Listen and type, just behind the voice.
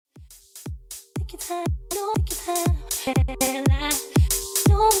take your time, no, take your time, and lie.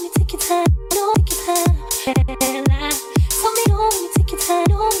 No, when you take your time, no, take your time, and lie. Tell me, no, when you take your time,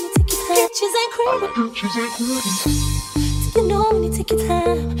 no, when you take your time. Pictures ain't cream. Do you know when you take your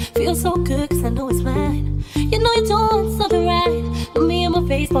time? Feels so good, cause I know it's mine. You know you're doing something right. Look me in my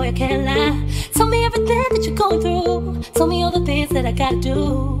face, boy, I can't lie. Tell me everything that you're going through. Tell me all the things that I gotta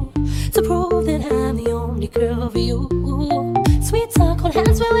do to prove that I'm the only girl for you. Sweet talk, hold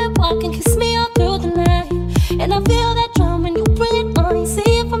hands when we're walking, kiss me all through the night. And I feel that drum when you bring it on, you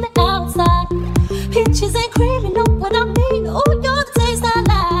see it from the outside. Peaches and cream, you know what I mean. Oh, you're the taste I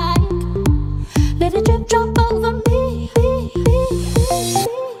like. Let it drip, drop over me.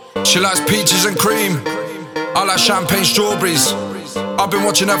 She likes peaches and cream, I like champagne strawberries. I've been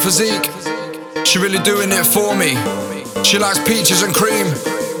watching her physique, she really doing it for me. She likes peaches and cream,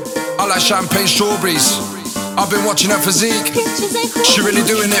 I like champagne strawberries. I've been watching her physique, she really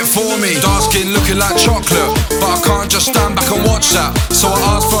doing it for me. Dark skin looking like chocolate, but I can't just stand back and watch that. So I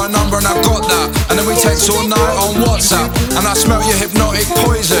asked for a number and I got that, and then we text all night on WhatsApp. And I smelt your hypnotic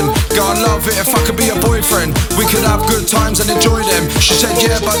poison. Girl, I'd love it if I could be your boyfriend. We could have good times and enjoy them. She said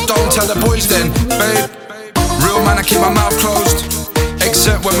yeah, but don't tell the boys then. Babe, real man, I keep my mouth closed,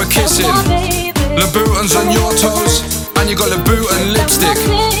 except when we're kissing. Louboutins on your toes, and you got Louboutin lipstick.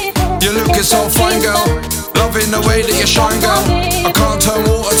 You looking so fine, girl, loving the way that you shine, girl. I can't turn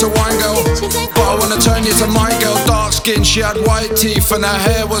water to wine, girl, but I wanna turn you to mine, girl. Dark skin, she had white teeth and her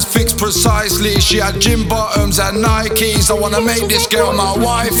hair was fixed precisely. She had gym bottoms and Nikes. I wanna make this girl my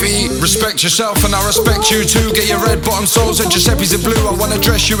wifey. Respect yourself and I respect you too. Get your red bottom soles and Giuseppe's in blue. I wanna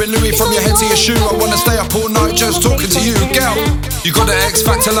dress you in Louis from your head to your shoe. I wanna stay up all night just talking to you, girl. You got the X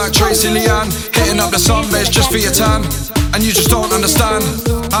factor like Tracy Leanne, hitting up the sunbeds just for your tan. And you just don't understand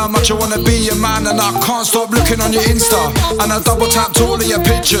how much I wanna be your man. And I can't stop looking on your Insta, and I double tapped all of your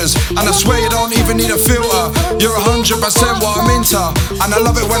pictures, and I swear you don't even need a filter. You're 100% what I'm into. And I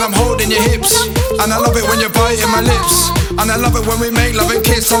love it when I'm holding your hips, and I love it when you're biting my lips, and I love it when we make love and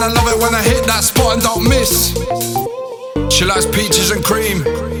kiss, and I love it when I hit that spot and don't miss. She likes peaches and cream,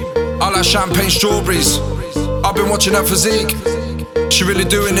 I like champagne strawberries. I've been watching her physique, she really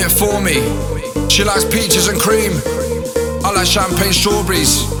doing it for me. She likes peaches and cream, I like champagne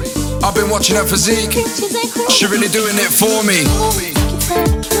strawberries. I've been watching her physique, she really doing it for me.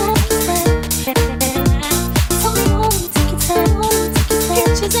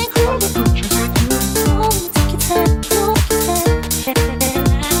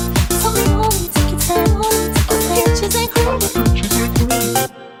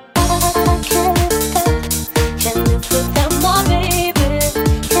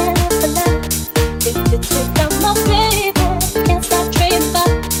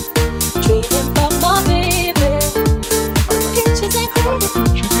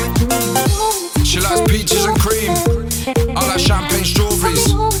 She likes peaches and cream, I like champagne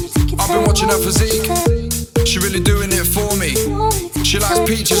strawberries. I've been watching her physique, she really doing it for me. She likes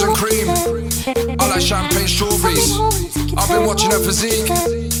peaches and cream, I like champagne strawberries. I've been watching her physique,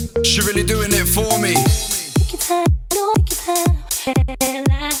 she really doing it for me. Take your time, no, take your time, and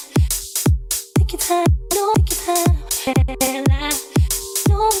lie. Take your time, no, take your time, and lie.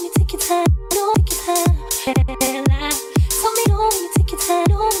 No, when you take your time, no, take your time, and lie. Tell me no, when you take your time,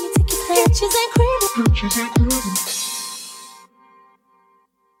 no, when you take your time. Pictures ain't cream.